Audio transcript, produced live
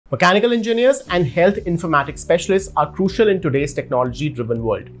Mechanical engineers and health informatics specialists are crucial in today's technology-driven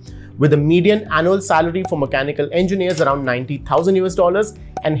world. With a median annual salary for mechanical engineers around $90,000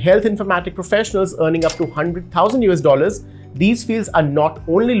 and health informatics professionals earning up to $100,000, these fields are not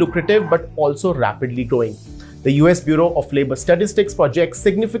only lucrative but also rapidly growing. The US Bureau of Labor Statistics projects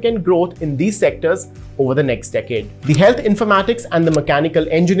significant growth in these sectors over the next decade. The health informatics and the mechanical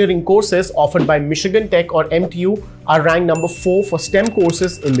engineering courses offered by Michigan Tech or MTU are ranked number 4 for STEM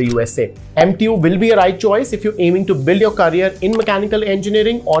courses in the USA. MTU will be a right choice if you're aiming to build your career in mechanical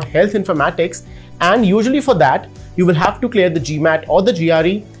engineering or health informatics, and usually for that, you will have to clear the GMAT or the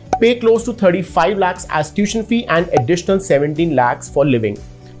GRE, pay close to 35 lakhs as tuition fee and additional 17 lakhs for living.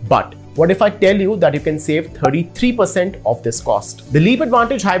 But what if I tell you that you can save 33% of this cost? The Leap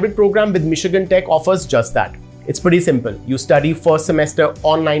Advantage hybrid program with Michigan Tech offers just that. It's pretty simple. You study first semester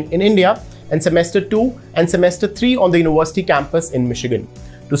online in India and semester 2 and semester 3 on the university campus in Michigan.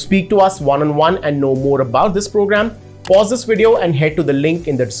 To speak to us one-on-one and know more about this program, pause this video and head to the link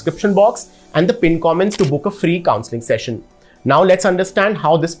in the description box and the pinned comments to book a free counseling session. Now let's understand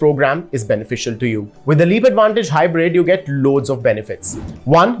how this program is beneficial to you. With the Leap Advantage Hybrid, you get loads of benefits.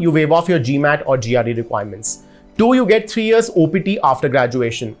 1. You waive off your GMAT or GRE requirements. 2. You get 3 years OPT after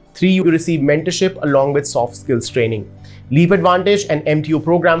graduation. 3. You receive mentorship along with soft skills training. Leap Advantage, an MTU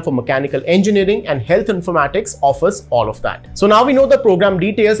program for mechanical engineering and health informatics, offers all of that. So now we know the program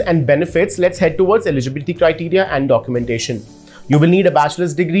details and benefits, let's head towards eligibility criteria and documentation. You will need a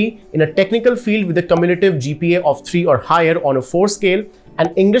bachelor's degree in a technical field with a cumulative GPA of 3 or higher on a 4 scale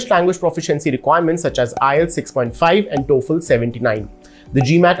and English language proficiency requirements such as IELTS 6.5 and TOEFL 79. The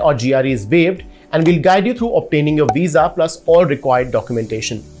GMAT or GRE is waived and will guide you through obtaining your visa plus all required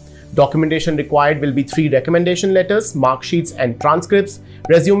documentation. Documentation required will be 3 recommendation letters, mark sheets and transcripts,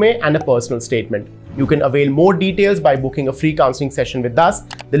 resume and a personal statement. You can avail more details by booking a free counseling session with us.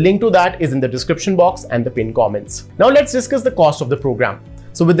 The link to that is in the description box and the pinned comments. Now let's discuss the cost of the program.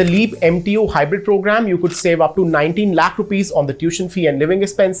 So with the Leap MTU hybrid program, you could save up to 19 lakh rupees on the tuition fee and living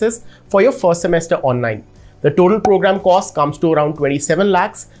expenses for your first semester online. The total program cost comes to around 27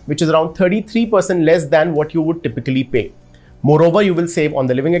 lakhs, which is around 33% less than what you would typically pay. Moreover, you will save on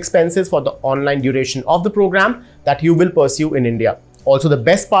the living expenses for the online duration of the program that you will pursue in India. Also, the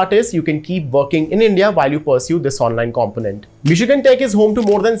best part is you can keep working in India while you pursue this online component. Michigan Tech is home to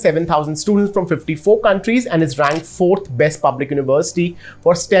more than 7,000 students from 54 countries and is ranked 4th best public university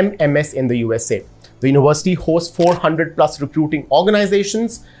for STEM MS in the USA. The university hosts 400 plus recruiting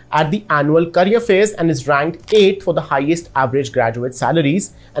organizations at the annual career fairs and is ranked 8th for the highest average graduate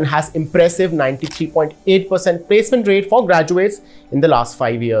salaries and has impressive 93.8% placement rate for graduates in the last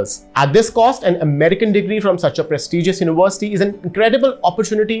 5 years. At this cost, an American degree from such a prestigious university is an incredible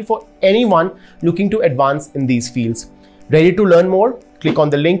opportunity for anyone looking to advance in these fields. Ready to learn more? Click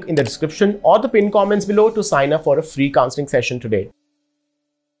on the link in the description or the pinned comments below to sign up for a free counseling session today.